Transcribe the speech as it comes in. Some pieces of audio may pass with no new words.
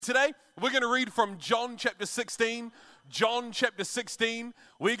Today, we're going to read from John chapter 16. John chapter 16,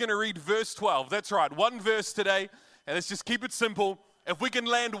 we're going to read verse 12. That's right, one verse today, and let's just keep it simple. If we can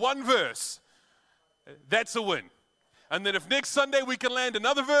land one verse, that's a win. And then if next Sunday we can land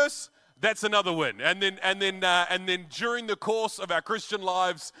another verse, that's another win. And then during the course of our Christian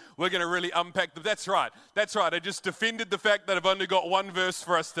lives, we're going to really unpack them. That's right. I just defended the fact that I've only got one verse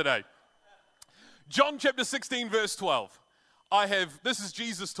for us today. John chapter 16, verse 12. This is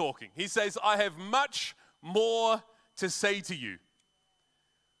Jesus talking. He says, I have much more to say to you.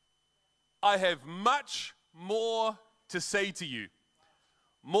 I have much more to say to you,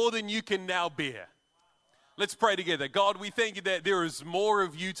 more than you can now bear. Let's pray together. God, we thank you that there is more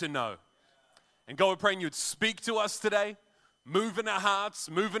of you to know. And God, we're praying you'd speak to us today, move in our hearts,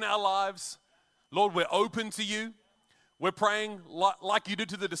 move in our lives. Lord, we're open to you. We're praying like you did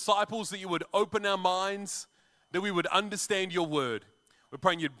to the disciples, that you would open our minds, that we would understand your word. We're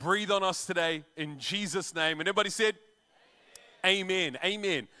praying you'd breathe on us today in Jesus' name. And everybody said, Amen.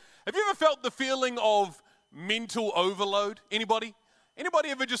 Amen. Have you ever felt the feeling of mental overload? Anybody? Anybody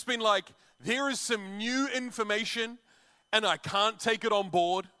ever just been like, there is some new information and I can't take it on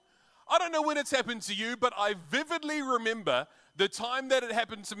board? I don't know when it's happened to you, but I vividly remember the time that it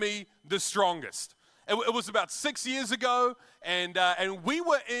happened to me the strongest. It was about 6 years ago, and we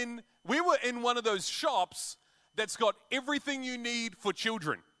were in one of those shops that's got everything you need for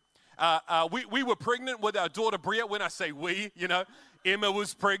children. We were pregnant with our daughter Bria. When I say we, Emma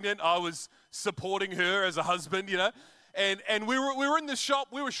was pregnant. I was supporting her as a husband, and we were in the shop.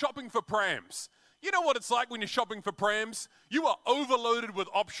 We were shopping for prams. You know what it's like when you're shopping for prams? You are overloaded with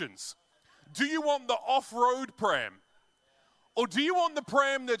options. Do you want the off-road pram? Or do you want the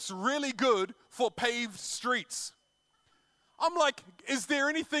pram that's really good for paved streets? I'm like, is there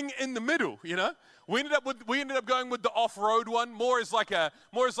anything in the middle, We ended up going with the off-road one, more as like an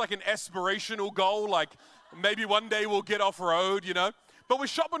aspirational goal, like maybe one day we'll get off-road, But we're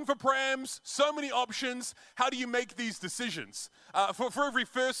shopping for prams, so many options. How do you make these decisions? For every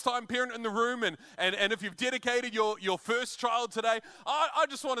first-time parent in the room, and if you've dedicated your first child today, I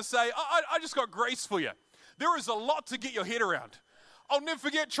just want to say, I just got grace for you. There is a lot to get your head around. I'll never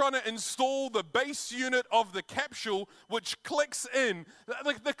forget trying to install the base unit of the capsule, which clicks in.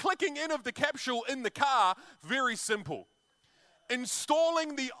 The clicking in of the capsule in the car, very simple.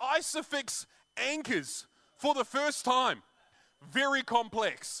 Installing the ISOFIX anchors for the first time, very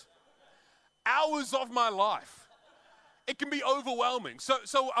complex. Hours of my life. It can be overwhelming.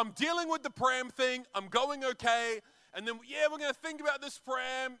 So I'm dealing with the pram thing. I'm going okay. And then, we're going to think about this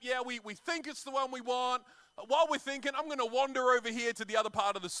pram. We think it's the one we want. While we're thinking, I'm going to wander over here to the other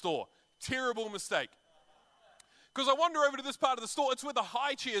part of the store. Terrible mistake. Because I wander over to this part of the store. It's where the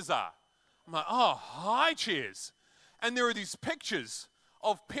high chairs are. I'm like, high chairs. And there are these pictures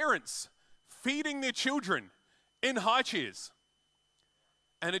of parents feeding their children in high chairs.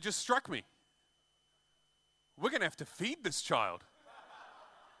 And it just struck me. We're going to have to feed this child.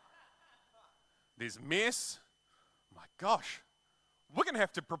 There's mess. My gosh. We're going to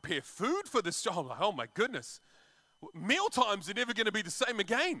have to prepare food for this child. Like, oh my goodness. Meal times are never going to be the same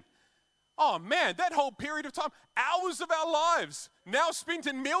again. Oh man, that whole period of time, hours of our lives now spent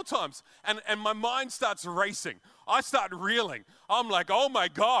in meal times. And my mind starts racing. I start reeling. I'm like, oh my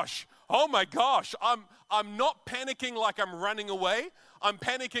gosh. I'm not panicking like I'm running away. I'm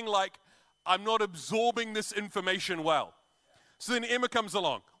panicking like I'm not absorbing this information well. So then Emma comes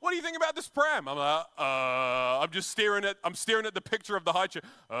along. What do you think about this pram? I'm like, I'm staring at the picture of the high chair.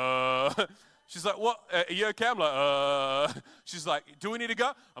 She's like, what? Are you okay? I'm like, She's like, do we need to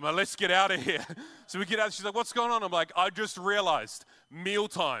go? I'm like, let's get out of here. So we get out. She's like, what's going on? I'm like, I just realized meal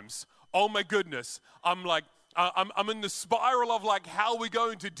times. Oh my goodness. I'm like, I'm in the spiral of like, how are we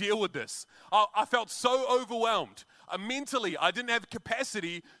going to deal with this? I felt so overwhelmed. Mentally, I didn't have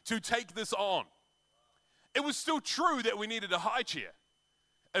capacity to take this on. It was still true that we needed a high chair.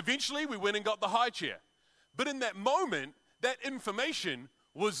 Eventually, we went and got the high chair. But in that moment, that information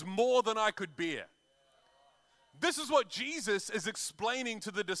was more than I could bear. This is what Jesus is explaining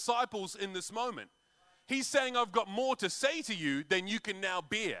to the disciples in this moment. He's saying, I've got more to say to you than you can now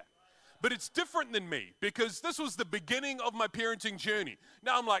bear. But it's different than me, because this was the beginning of my parenting journey.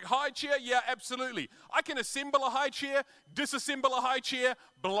 Now I'm like, high chair? Yeah, absolutely. I can assemble a high chair, disassemble a high chair,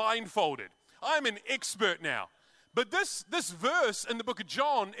 blindfolded. I'm an expert now. But this verse in the book of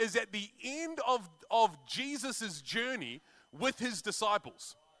John is at the end of Jesus' journey with his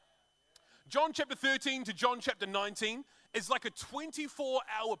disciples. John chapter 13 to John chapter 19 is like a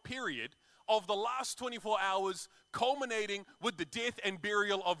 24-hour period of the last 24 hours culminating with the death and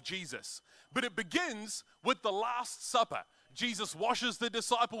burial of Jesus. But it begins with the Last Supper. Jesus washes the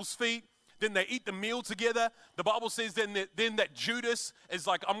disciples' feet. Then they eat the meal together. The Bible says then that Judas is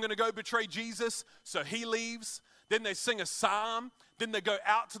like, I'm going to go betray Jesus. So he leaves. Then they sing a psalm. Then they go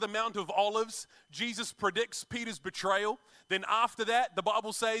out to the Mount of Olives. Jesus predicts Peter's betrayal. Then after that, the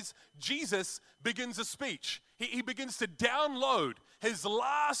Bible says Jesus begins a speech. He begins to download his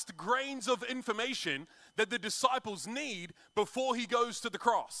last grains of information that the disciples need before he goes to the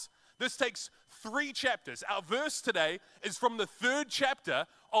cross. This takes 3 chapters. Our verse today is from the 3rd chapter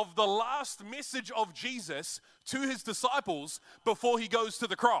of the last message of Jesus to his disciples before he goes to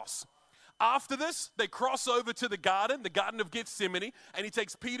the cross. After this, they cross over to the Garden of Gethsemane, and he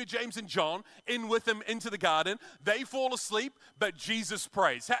takes Peter, James, and John in with him into the garden. They fall asleep, but Jesus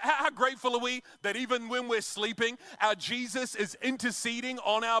prays. How grateful are we that even when we're sleeping, our Jesus is interceding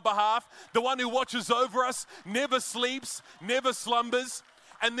on our behalf? The one who watches over us, never sleeps, never slumbers.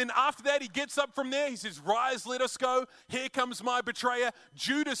 And then after that, he gets up from there. He says, rise, let us go. Here comes my betrayer.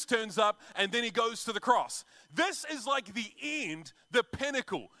 Judas turns up, and then he goes to the cross. This is like the end, the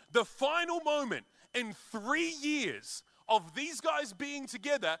pinnacle, the final moment in 3 years of these guys being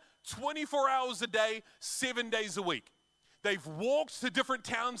together 24 hours a day, 7 days a week. They've walked to different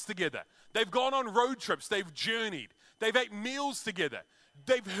towns together. They've gone on road trips. They've journeyed. They've ate meals together.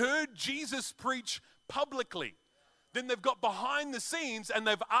 They've heard Jesus preach publicly. Then they've got behind the scenes and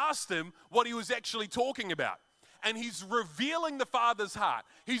they've asked him what he was actually talking about. And he's revealing the Father's heart.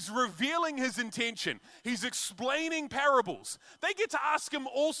 He's revealing his intention. He's explaining parables. They get to ask him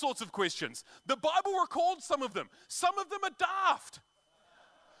all sorts of questions. The Bible records some of them. Some of them are daft.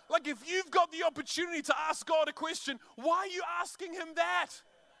 Like if you've got the opportunity to ask God a question, why are you asking him that?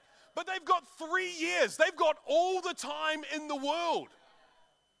 But they've got 3 years. They've got all the time in the world.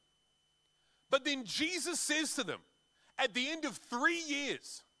 But then Jesus says to them, at the end of 3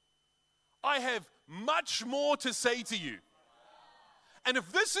 years, I have much more to say to you. And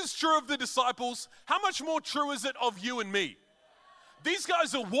if this is true of the disciples, how much more true is it of you and me? These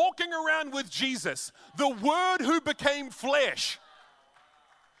guys are walking around with Jesus, the Word who became flesh.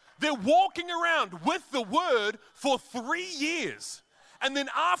 They're walking around with the Word for 3 years. And then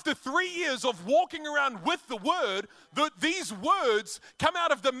after 3 years of walking around with the Word, these words come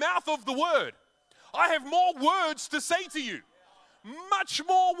out of the mouth of the Word. I have more words to say to you. Much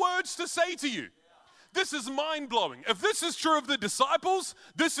more words to say to you. This is mind-blowing. If this is true of the disciples,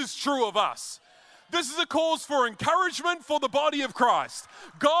 this is true of us. This is a cause for encouragement for the body of Christ.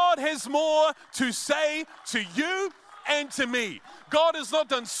 God has more to say to you and to me. God is not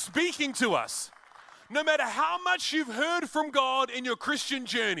done speaking to us. No matter how much you've heard from God in your Christian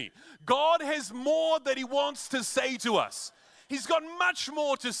journey, God has more that he wants to say to us. He's got much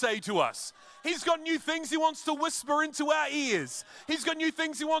more to say to us. He's got new things he wants to whisper into our ears. He's got new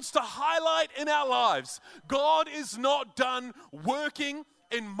things he wants to highlight in our lives. God is not done working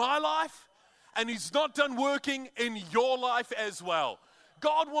in my life, and he's not done working in your life as well.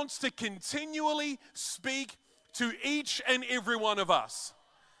 God wants to continually speak to each and every one of us.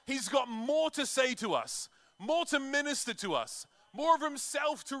 He's got more to say to us, more to minister to us, more of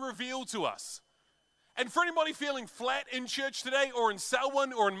himself to reveal to us. And for anybody feeling flat in church today, or in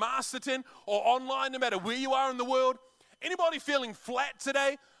Selwyn, or in Masterton, or online, no matter where you are in the world, anybody feeling flat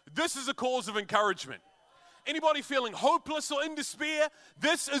today, this is a cause of encouragement. Anybody feeling hopeless or in despair,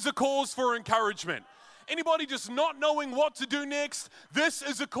 this is a cause for encouragement. Anybody just not knowing what to do next, this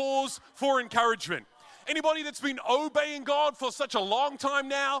is a cause for encouragement. Anybody that's been obeying God for such a long time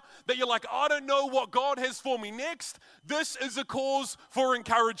now that you're like, I don't know what God has for me next, this is a cause for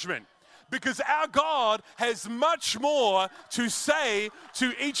encouragement. Because our God has much more to say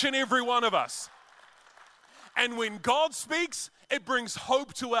to each and every one of us. And when God speaks, it brings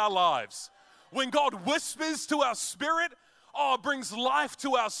hope to our lives. When God whispers to our spirit, it brings life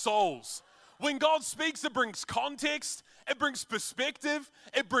to our souls. When God speaks, it brings context, it brings perspective,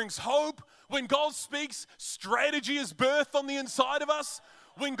 it brings hope. When God speaks, strategy is birthed on the inside of us.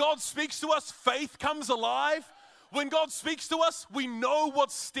 When God speaks to us, faith comes alive. When God speaks to us, we know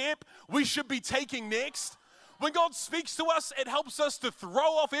what step we should be taking next. When God speaks to us, it helps us to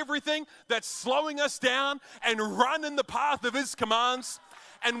throw off everything that's slowing us down and run in the path of his commands.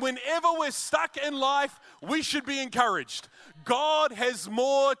 And whenever we're stuck in life, we should be encouraged. God has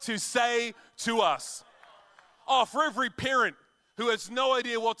more to say to us. For every parent who has no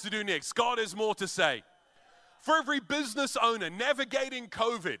idea what to do next, God has more to say. For every business owner navigating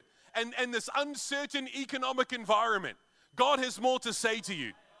COVID, and this uncertain economic environment, God has more to say to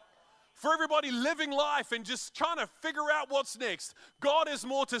you. For everybody living life and just trying to figure out what's next, God has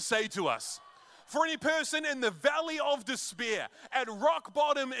more to say to us. For any person in the valley of despair, at rock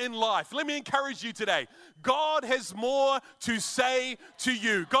bottom in life, let me encourage you today. God has more to say to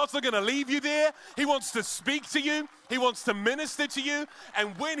you. God's not going to leave you there. He wants to speak to you. He wants to minister to you.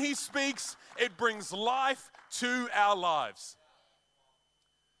 And when He speaks, it brings life to our lives.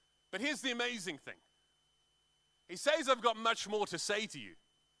 But here's the amazing thing. He says, I've got much more to say to you.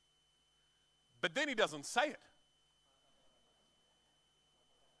 But then He doesn't say it.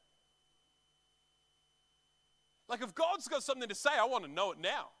 Like if God's got something to say, I want to know it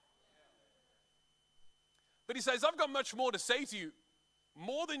now. But He says, I've got much more to say to you,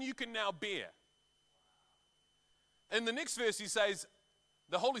 more than you can now bear. In the next verse, He says,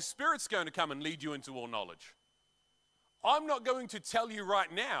 the Holy Spirit's going to come and lead you into all knowledge. I'm not going to tell you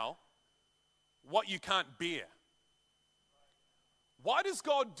right now what you can't bear. Why does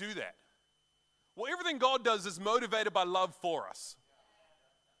God do that? Well, everything God does is motivated by love for us.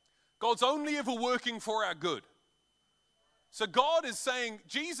 God's only ever working for our good. So God is saying,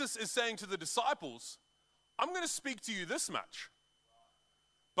 Jesus is saying to the disciples, I'm going to speak to you this much,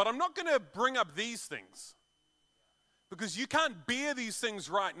 but I'm not going to bring up these things because you can't bear these things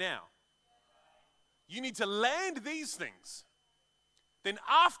right now. You need to land these things. Then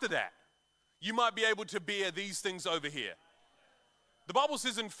after that, you might be able to bear these things over here. The Bible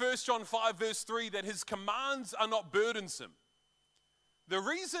says in 1 John 5 verse 3 that His commands are not burdensome. The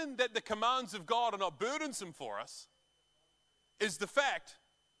reason that the commands of God are not burdensome for us is the fact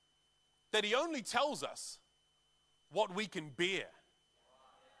that He only tells us what we can bear.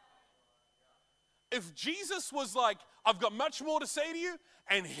 If Jesus was like, I've got much more to say to you,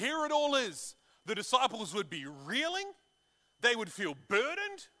 and here it all is, the disciples would be reeling, they would feel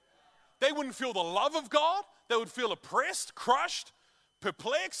burdened, they wouldn't feel the love of God, they would feel oppressed, crushed,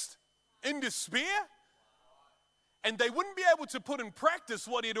 perplexed, in despair, and they wouldn't be able to put in practice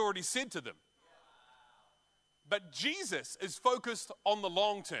what He had already said to them. But Jesus is focused on the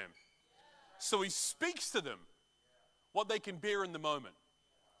long term. So He speaks to them what they can bear in the moment.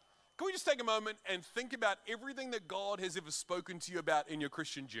 Can we just take a moment and think about everything that God has ever spoken to you about in your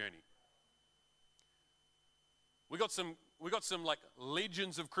Christian journey? We got some like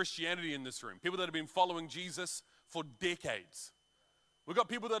legends of Christianity in this room. People that have been following Jesus for decades. We've got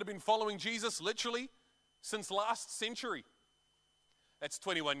people that have been following Jesus literally since last century. That's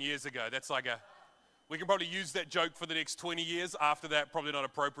 21 years ago. That's like we can probably use that joke for the next 20 years. After that, probably not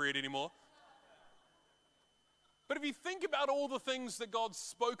appropriate anymore. But if you think about all the things that God's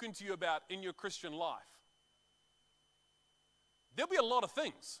spoken to you about in your Christian life, there'll be a lot of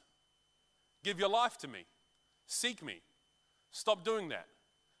things. Give your life to me. Seek me. Stop doing that.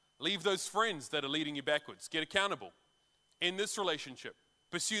 Leave those friends that are leading you backwards. Get accountable. End this relationship.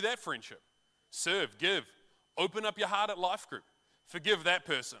 Pursue that friendship. Serve, give. Open up your heart at life group. Forgive that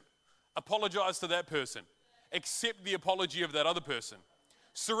person. Apologize to that person. Accept the apology of that other person.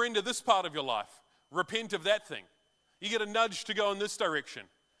 Surrender this part of your life. Repent of that thing. You get a nudge to go in this direction.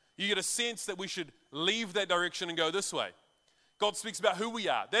 You get a sense that we should leave that direction and go this way. God speaks about who we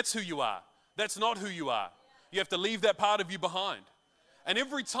are. That's who you are. That's not who you are. You have to leave that part of you behind. And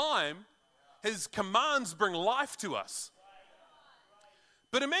every time, His commands bring life to us.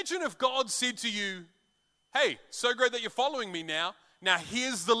 But imagine if God said to you, hey, so great that you're following me now. Now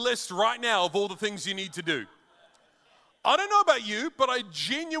here's the list right now of all the things you need to do. I don't know about you, but I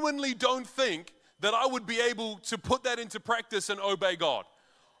genuinely don't think that I would be able to put that into practice and obey God.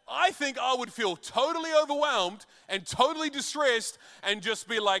 I think I would feel totally overwhelmed and totally distressed and just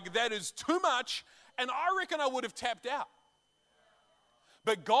be like, that is too much, and I reckon I would have tapped out.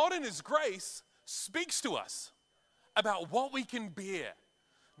 But God in His grace speaks to us about what we can bear.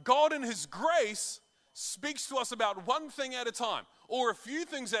 God in His grace speaks to us about one thing at a time, or a few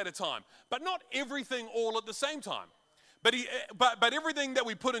things at a time, but not everything all at the same time. But everything that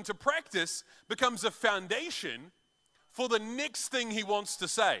we put into practice becomes a foundation for the next thing He wants to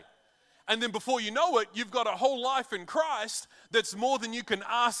say. And then before you know it, you've got a whole life in Christ that's more than you can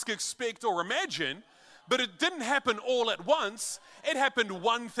ask, expect, or imagine. But it didn't happen all at once. It happened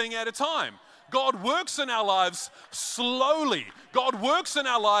one thing at a time. God works in our lives slowly. God works in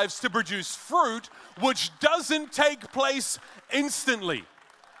our lives to produce fruit which doesn't take place instantly.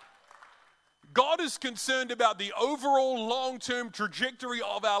 God is concerned about the overall long-term trajectory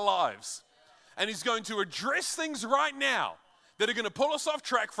of our lives. And He's going to address things right now that are going to pull us off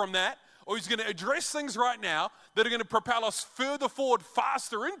track from that, or He's going to address things right now that are going to propel us further forward,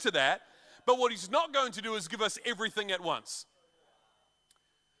 faster into that. But what He's not going to do is give us everything at once.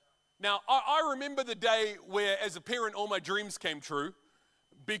 Now, I remember the day where, as a parent, all my dreams came true,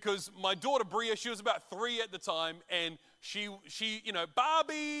 because my daughter Bria, she was about 3 at the time, and she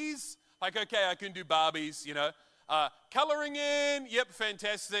Barbies, Like, okay, I can do Barbies, Coloring in, yep,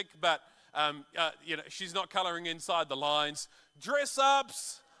 fantastic, but, she's not coloring inside the lines. Dress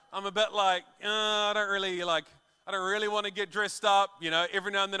ups, I'm a bit like, I don't really want to get dressed up,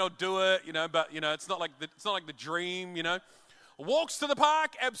 every now and then I'll do it, but, it's not like the dream, Walks to the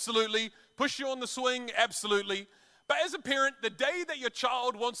park, absolutely. Push you on the swing, absolutely. But as a parent, the day that your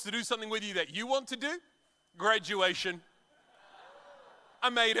child wants to do something with you that you want to do, graduation. I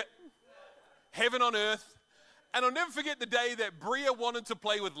made it. Heaven on earth. And I'll never forget the day that Bria wanted to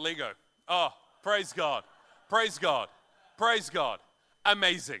play with Lego. Oh, praise God. Praise God. Praise God.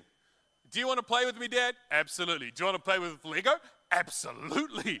 Amazing. Do you want to play with me, Dad? Absolutely. Do you want to play with Lego?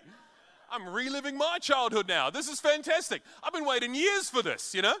 Absolutely. I'm reliving my childhood now. This is fantastic. I've been waiting years for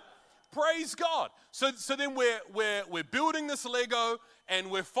this, Praise God. So then we're building this Lego and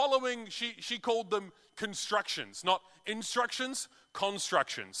we're following, she called them constructions, not instructions,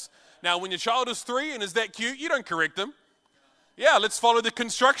 constructions. Now, when your child is 3 and is that cute, you don't correct them. Yeah, let's follow the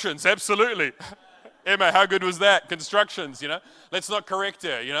constructions, absolutely. Emma, how good was that? Constructions, Let's not correct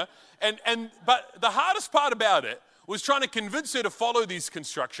her, But the hardest part about it was trying to convince her to follow these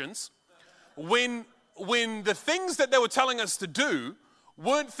constructions when the things that they were telling us to do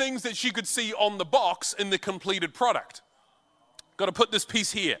weren't things that she could see on the box in the completed product. Got to put this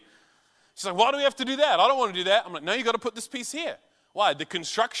piece here. She's like, why do we have to do that? I don't want to do that. I'm like, no, you got to put this piece here. Why? The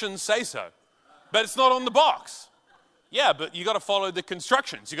constructions say so. But it's not on the box. Yeah, but you got to follow the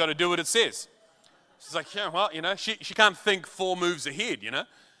constructions. You got to do what it says. She's like, yeah, well, she can't think 4 moves ahead,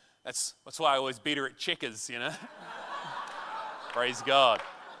 That's why I always beat her at checkers, Praise God.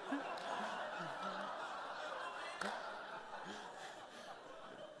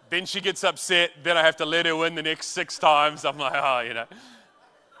 Then she gets upset, then I have to let her win the next 6 times. I'm like,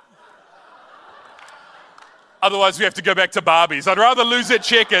 Otherwise, we have to go back to Barbies. I'd rather lose at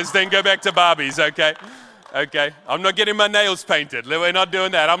checkers than go back to Barbies, okay? Okay, I'm not getting my nails painted. We're not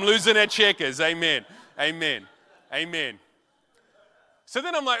doing that. I'm losing at checkers. Amen. Amen. Amen. So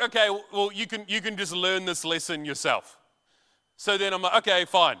then I'm like, okay, well, you can just learn this lesson yourself. So then I'm like, okay,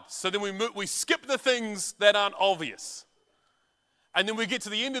 fine. So then we skip the things that aren't obvious. And then we get to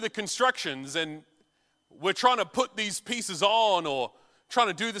the end of the constructions and we're trying to put these pieces on or trying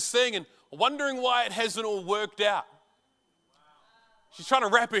to do this thing and wondering why it hasn't all worked out. She's trying to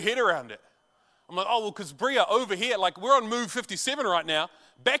wrap her head around it. I'm like, oh, well, because Bria, over here, like we're on move 57 right now.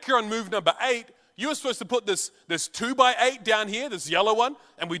 Back here on move number 8, you were supposed to put this 2x8 down here, this yellow one,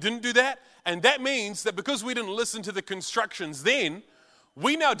 and we didn't do that. And that means that because we didn't listen to the constructions then,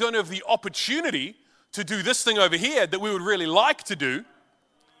 we now don't have the opportunity to do this thing over here that we would really like to do.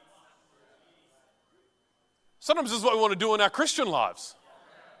 Sometimes this is what we want to do in our Christian lives.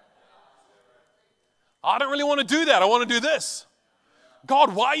 I don't really want to do that. I want to do this.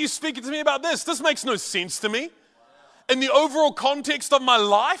 God, why are you speaking to me about this? This makes no sense to me. In the overall context of my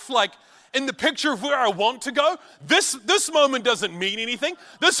life, like in the picture of where I want to go, this moment doesn't mean anything.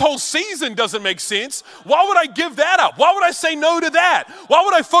 This whole season doesn't make sense. Why would I give that up? Why would I say no to that? Why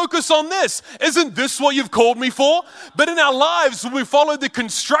would I focus on this? Isn't this what you've called me for? But in our lives, when we follow the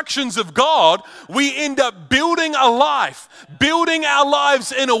constructions of God, we end up building a life, building our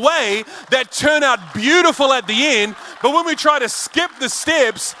lives in a way that turn out beautiful at the end. But when we try to skip the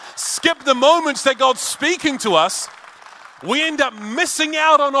steps, skip the moments that God's speaking to us, we end up missing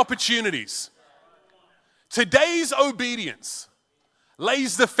out on opportunities. Today's obedience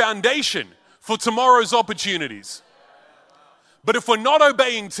lays the foundation for tomorrow's opportunities. But if we're not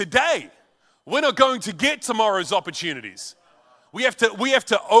obeying today, we're not going to get tomorrow's opportunities. We have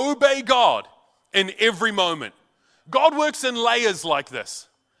to obey God in every moment. God works in layers like this.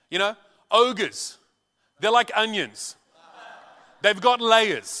 Ogres, they're like onions. They've got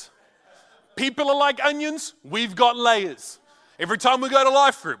layers. People are like onions, we've got layers. Every time we go to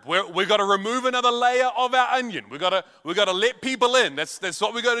life group, we've got to remove another layer of our onion. We've got to let people in. That's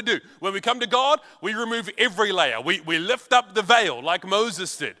what we've got to do. When we come to God, we remove every layer. We lift up the veil like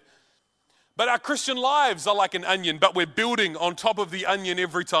Moses did. But our Christian lives are like an onion, but we're building on top of the onion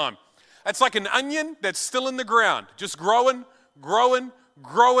every time. It's like an onion that's still in the ground, just growing, growing,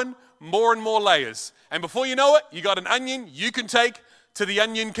 growing, more and more layers. And before you know it, you got an onion you can take to the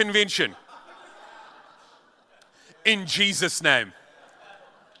onion convention. In Jesus' name.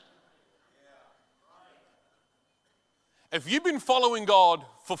 If you've been following God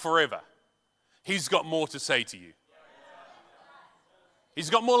for forever, He's got more to say to you.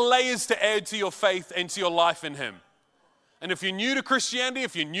 He's got more layers to add to your faith and to your life in Him. And if you're new to Christianity,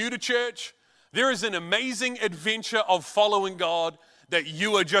 if you're new to church, there is an amazing adventure of following God that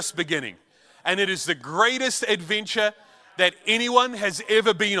you are just beginning. And it is the greatest adventure that anyone has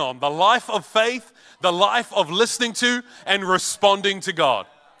ever been on. The life of faith, the life of listening to and responding to God.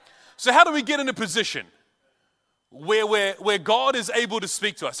 So how do we get in a position where God is able to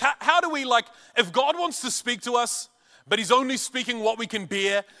speak to us? How do we, if God wants to speak to us, but he's only speaking what we can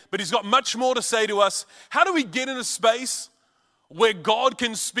bear, but he's got much more to say to us, how do we get in a space where God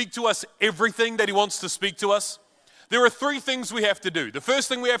can speak to us everything that he wants to speak to us? There are 3 things we have to do. The first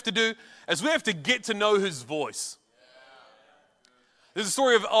thing we have to do is we have to get to know his voice. There's a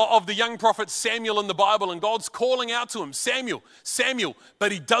story of the young prophet Samuel in the Bible, and God's calling out to him, Samuel, Samuel,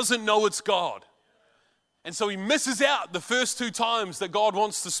 but he doesn't know it's God. And so he misses out the first 2 times that God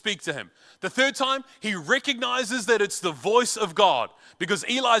wants to speak to him. The third time, he recognizes that it's the voice of God because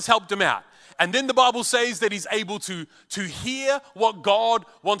Eli's helped him out. And then the Bible says that he's able to hear what God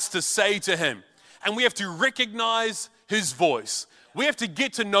wants to say to him. And we have to recognize his voice. We have to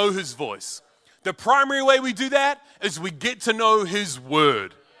get to know his voice. The primary way we do that is we get to know his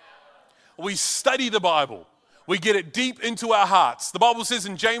word. We study the Bible. We get it deep into our hearts. The Bible says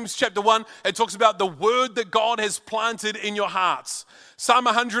in James chapter 1, it talks about the word that God has planted in your hearts. Psalm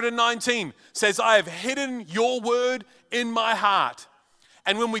 119 says, I have hidden your word in my heart.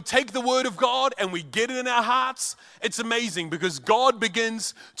 And when we take the word of God and we get it in our hearts, it's amazing because God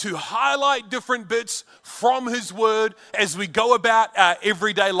begins to highlight different bits from his word as we go about our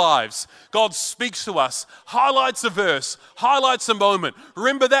everyday lives. God speaks to us, highlights a verse, highlights a moment.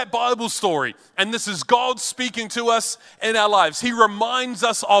 Remember that Bible story, and this is God speaking to us in our lives. He reminds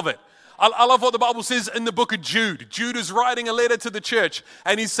us of it. I love what the Bible says in the book of Jude. Jude is writing a letter to the church,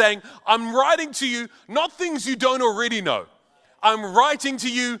 and he's saying, I'm writing to you not things you don't already know. I'm writing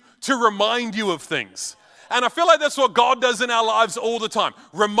to you to remind you of things. And I feel like that's what God does in our lives all the time.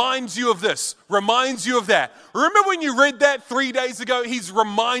 Reminds you of this, reminds you of that. Remember when you read that 3 days ago? He's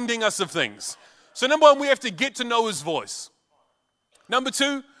reminding us of things. So number 1, we have to get to know his voice. Number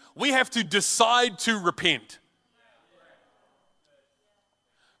 2, we have to decide to repent.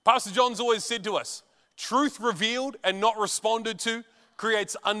 Pastor John's always said to us, truth revealed and not responded to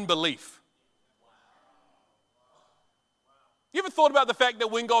creates unbelief. You ever thought about the fact that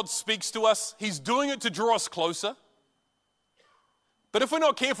when God speaks to us, he's doing it to draw us closer? But if we're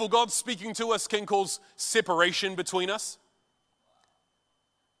not careful, God speaking to us can cause separation between us.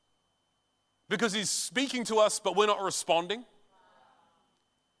 Because he's speaking to us, but we're not responding.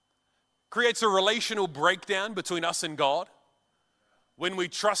 Creates a relational breakdown between us and God when we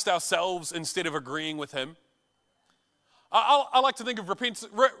trust ourselves instead of agreeing with him. I like to think of repentance.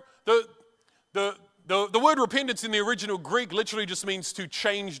 The word repentance in the original Greek literally just means to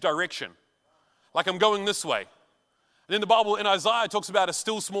change direction. Like I'm going this way. And then the Bible in Isaiah talks about a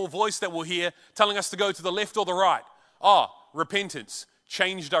still small voice that we'll hear telling us to go to the left or the right. Repentance,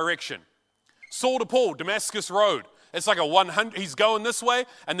 change direction. Saul to Paul, Damascus Road. It's like a 100, he's going this way,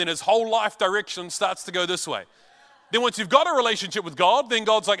 and then his whole life direction starts to go this way. Then once you've got a relationship with God, then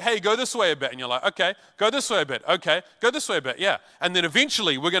God's like, hey, go this way a bit. And you're like, okay, go this way a bit. Okay, go this way a bit, yeah. And then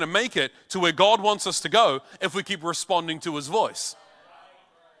eventually we're going to make it to where God wants us to go if we keep responding to his voice.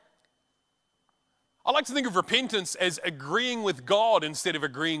 I like to think of repentance as agreeing with God instead of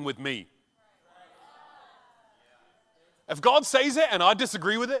agreeing with me. If God says it and I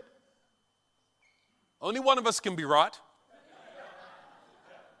disagree with it, only one of us can be right.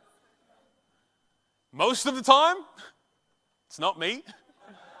 Most of the time, it's not me.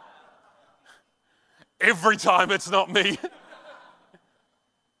 Every time it's not me.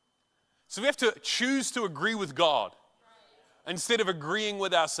 So we have to choose to agree with God instead of agreeing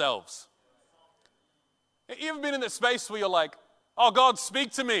with ourselves. You ever been in that space where you're like, oh God,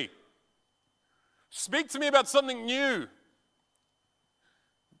 speak to me. Speak to me about something new.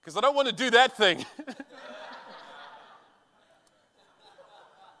 Because I don't want to do that thing.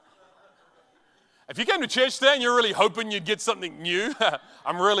 If you came to church today and you're really hoping you'd get something new,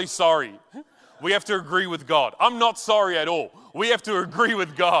 I'm really sorry. We have to agree with God. I'm not sorry at all. We have to agree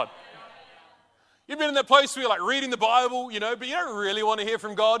with God. You've been in that place where you're like reading the Bible, but you don't really want to hear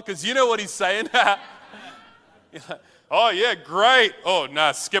from God because you know what he's saying. You're like, oh yeah, great. Oh,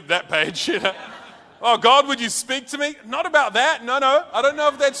 no, skip that page. Oh, God, would you speak to me? Not about that. No, I don't know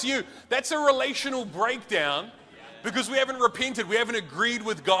if that's you. That's a relational breakdown because we haven't repented. We haven't agreed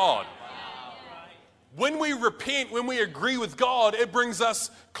with God. When we repent, when we agree with God, it brings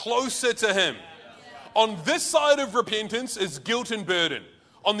us closer to him. On this side of repentance is guilt and burden.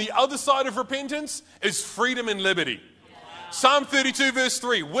 On the other side of repentance is freedom and liberty. Psalm 32 verse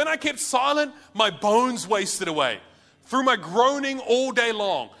 3, when I kept silent, my bones wasted away through my groaning all day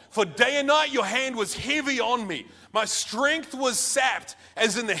long. For day and night your hand was heavy on me. My strength was sapped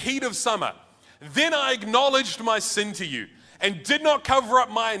as in the heat of summer. Then I acknowledged my sin to you and did not cover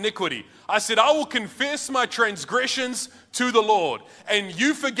up my iniquity. I said, I will confess my transgressions to the Lord, and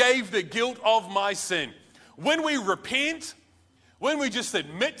you forgave the guilt of my sin. When we repent, when we just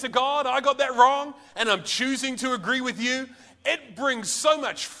admit to God, I got that wrong, and I'm choosing to agree with you, it brings so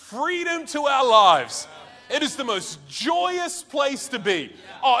much freedom to our lives. It is the most joyous place to be.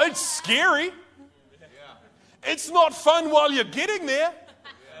 Oh, it's scary. It's not fun while you're getting there.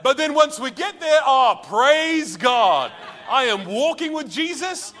 But then once we get there, oh, praise God. I am walking with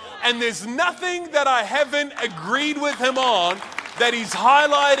Jesus, and there's nothing that I haven't agreed with him on that he's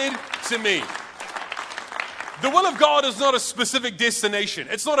highlighted to me. The will of God is not a specific destination.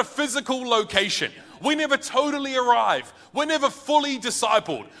 It's not a physical location. We never totally arrive. We're never fully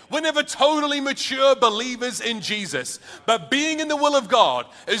discipled. We're never totally mature believers in Jesus. But being in the will of God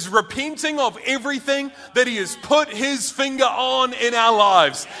is repenting of everything that he has put his finger on in our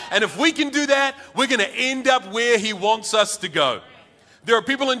lives. And if we can do that, we're going to end up where he wants us to go. There are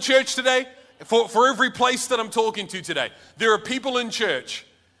people in church today, for every place that I'm talking to today, there are people in church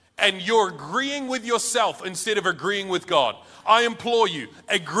and you're agreeing with yourself instead of agreeing with God. I implore you,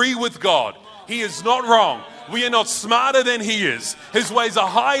 agree with God. He is not wrong. We are not smarter than he is. His ways are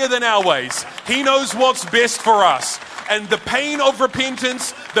higher than our ways. He knows what's best for us. And the pain of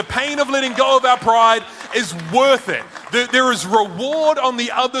repentance, the pain of letting go of our pride is worth it. There is reward on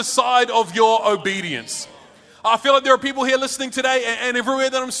the other side of your obedience. I feel like there are people here listening today and everywhere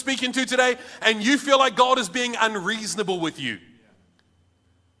that I'm speaking to today, and you feel like God is being unreasonable with you.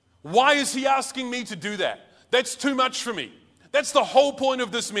 Why is he asking me to do that? That's too much for me. That's the whole point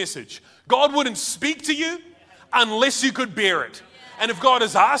of this message. God wouldn't speak to you unless you could bear it. And if God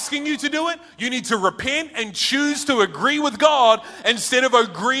is asking you to do it, you need to repent and choose to agree with God instead of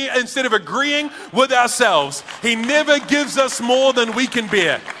agreeing with ourselves. He never gives us more than we can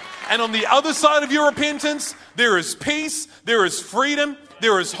bear. And on the other side of your repentance, there is peace, there is freedom,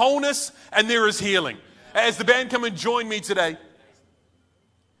 there is wholeness, and there is healing. As the band come and join me today,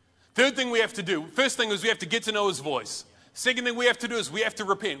 third thing we have to do, first thing is we have to get to know his voice. Second thing we have to do is we have to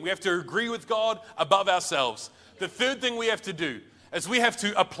repent. We have to agree with God above ourselves. The third thing we have to do is we have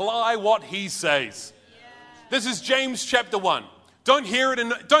to apply what he says. This is James chapter 1. Don't hear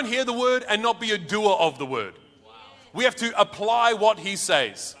the word and not be a doer of the word. We have to apply what he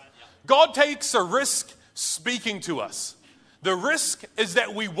says. God takes a risk speaking to us. The risk is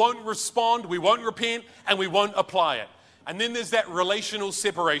that we won't respond, we won't repent, and we won't apply it. And then there's that relational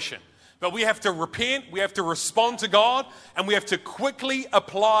separation. But we have to repent, we have to respond to God, and we have to quickly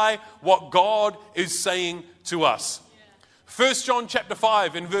apply what God is saying to us. 1 John chapter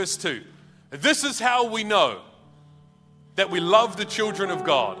 5 in verse 2. This is how we know that we love the children of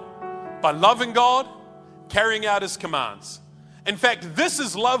God. By loving God, carrying out his commands. In fact, this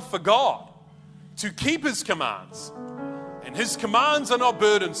is love for God, to keep his commands. And his commands are not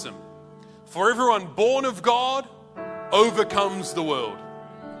burdensome. For everyone born of God overcomes the world.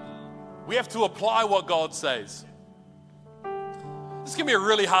 We have to apply what God says. This can be a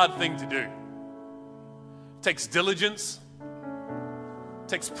really hard thing to do. It takes diligence. It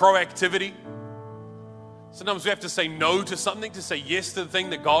takes proactivity. Sometimes we have to say no to something to say yes to the thing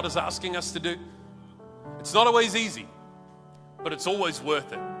that God is asking us to do. It's not always easy, but it's always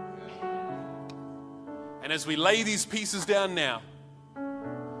worth it. And as we lay these pieces down now,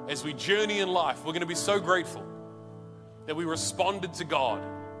 as we journey in life, we're going to be so grateful that we responded to God,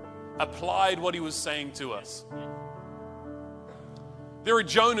 applied what he was saying to us. There are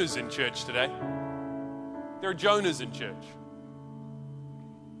Jonahs in church today. There are Jonahs in church.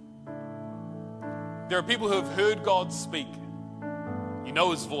 There are people who have heard God speak. You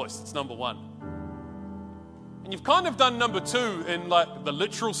know his voice. It's number one. And you've kind of done number two in like the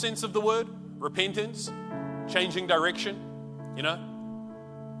literal sense of the word, repentance, changing direction, you know.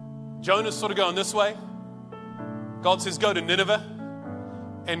 Jonah's sort of going this way. God says, go to Nineveh.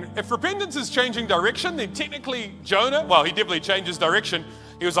 And if repentance is changing direction, then technically Jonah, well, he definitely changes direction.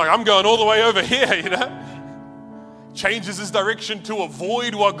 He was like, I'm going all the way over here, you know. Changes his direction to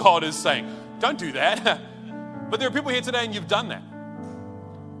avoid what God is saying. Don't do that. But there are people here today and you've done that.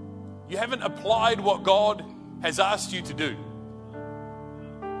 You haven't applied what God has asked you to do.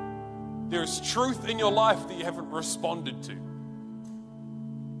 There is truth in your life that you haven't responded to.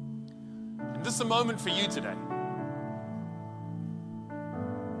 And this is a moment for you today.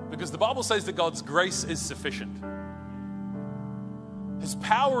 Because the Bible says that God's grace is sufficient. His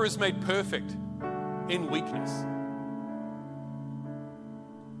power is made perfect in weakness.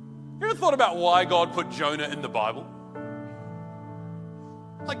 You ever thought about why God put Jonah in the Bible?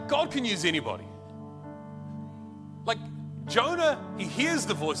 Like, God can use anybody. Like, Jonah, he hears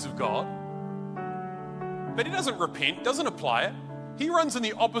the voice of God, but he doesn't repent, doesn't apply it. He runs in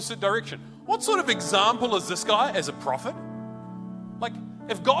the opposite direction. What sort of example is this guy as a prophet? Like,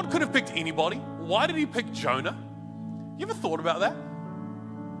 if God could have picked anybody, why did he pick Jonah? You ever thought about that?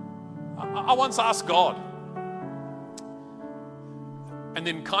 I once asked God, and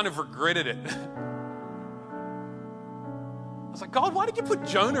then kind of regretted it. I was like, God, why did you put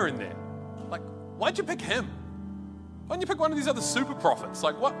Jonah in there? Like, why'd you pick him? Why didn't you pick one of these other super prophets?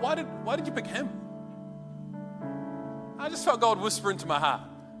 Like, why did you pick him? I just felt God whisper into my heart,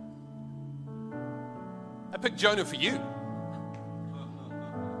 I picked Jonah for you.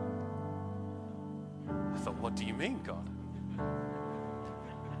 I thought, what do you mean, God?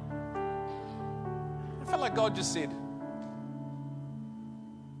 I felt like God just said,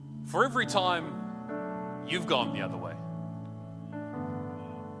 for every time you've gone the other way,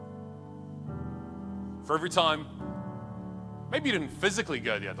 for every time, maybe you didn't physically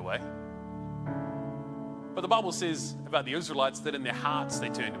go the other way, but the Bible says about the Israelites that in their hearts they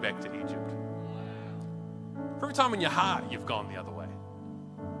turned back to Egypt. For every time in your heart you've gone the other way.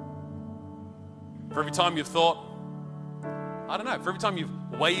 For every time you've thought, I don't know, for every time you've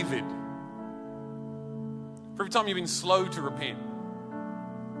wavered. For every time you've been slow to repent.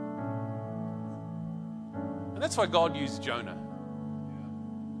 And that's why God used Jonah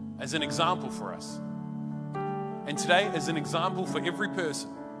as an example for us. And today, as an example for every person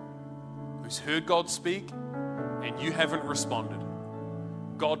who's heard God speak and you haven't responded.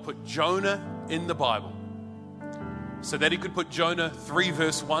 God put Jonah in the Bible so that he could put Jonah 3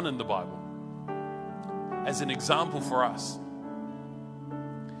 verse 1 in the Bible as an example for us.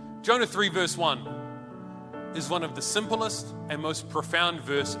 Jonah 3 verse 1 is one of the simplest and most profound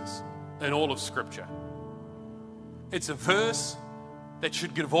verses in all of Scripture. It's a verse that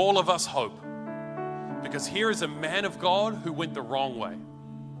should give all of us hope, because here is a man of God who went the wrong way.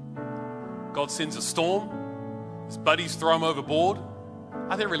 God sends a storm, his buddies throw him overboard.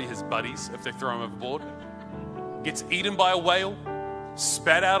 Are they really his buddies if they throw him overboard? Gets eaten by a whale,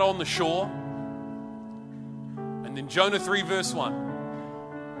 spat out on the shore. And then Jonah 3 verse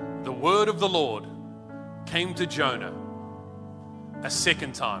 1, the word of the Lord came to Jonah a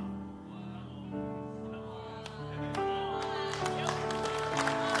second time.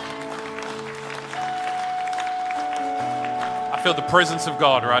 I feel the presence of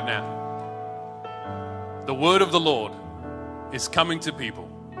God right now. The word of the Lord is coming to people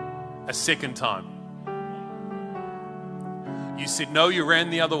a second time. You said no, you ran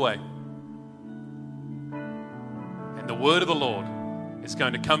the other way. And the word of the Lord is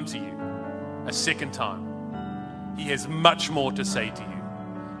going to come to you a second time. He has much more to say to you.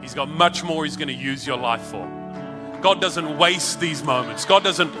 He's got much more he's going to use your life for. God doesn't waste these moments. God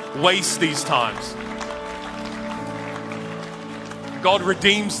doesn't waste these times. God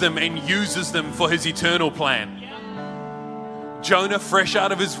redeems them and uses them for his eternal plan. Jonah, fresh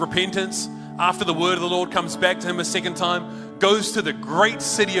out of his repentance, after the word of the Lord comes back to him a second time, goes to the great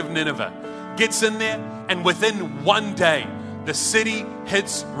city of Nineveh, gets in there, and within one day, the city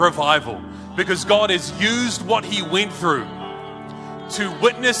hits revival, because God has used what he went through to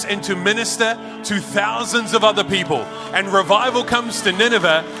witness and to minister to thousands of other people. And revival comes to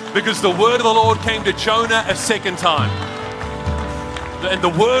Nineveh because the word of the Lord came to Jonah a second time. And the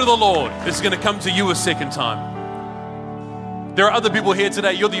word of the Lord is going to come to you a second time. There are other people here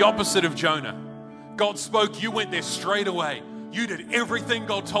today. You're the opposite of Jonah. God spoke, you went there straight away. You did everything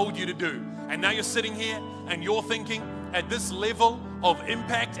God told you to do. And now you're sitting here and you're thinking, at this level of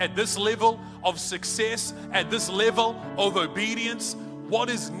impact, at this level of success, at this level of obedience, what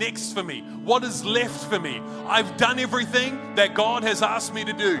is next for me? What is left for me? I've done everything that God has asked me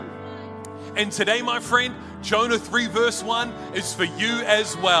to do. And today, my friend, Jonah 3 verse 1 is for you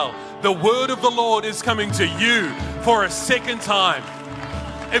as well. The word of the Lord is coming to you for a second time.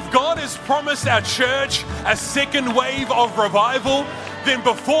 If God has promised our church a second wave of revival, then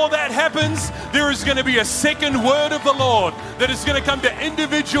before that happens, there is going to be a second word of the Lord that is going to come to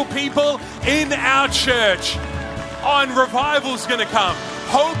individual people in our church. Oh, and revival is going to come.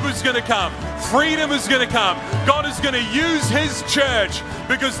 Hope is going to come. Freedom is going to come. God is going to use his church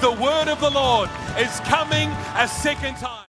because the word of the Lord is coming a second time.